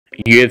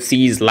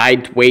UFC's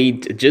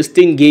lightweight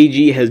Justin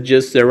Gaethje has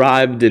just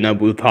arrived in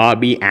Abu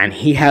Dhabi and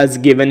he has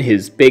given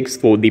his picks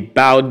for the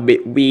bout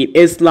between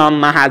Islam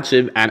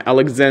Makhachev and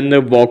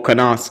Alexander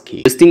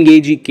Volkanovski. Justin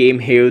Gaethje came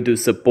here to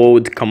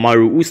support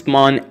Kamaru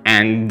Usman,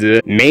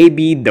 and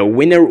maybe the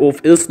winner of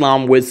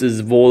Islam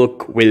versus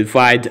Volk will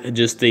fight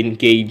Justin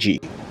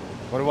Gaethje.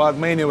 What about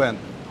main event?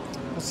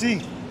 We'll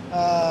see.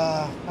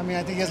 I mean,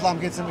 I think Islam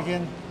gets him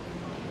again.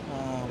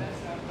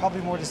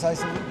 Probably more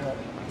decisively, but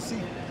we'll see.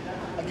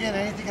 Again,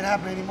 anything can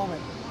happen any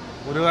moment.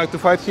 Would you like to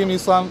fight him,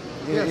 Islam,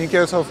 Yes. in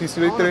case of his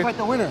I want to victory? fight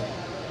the winner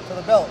for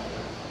the belt.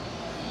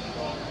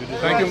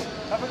 Thank you.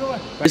 Have a good one.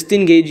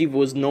 Justin Gaethje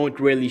was not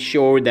really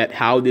sure that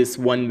how this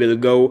one will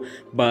go,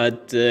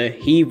 but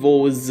he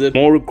was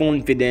more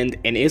confident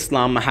in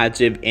Islam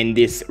Makhachev in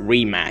this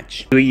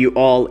rematch. Do you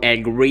all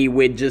agree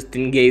with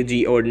Justin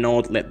Gaethje or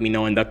not? Let me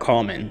know in the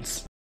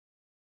comments.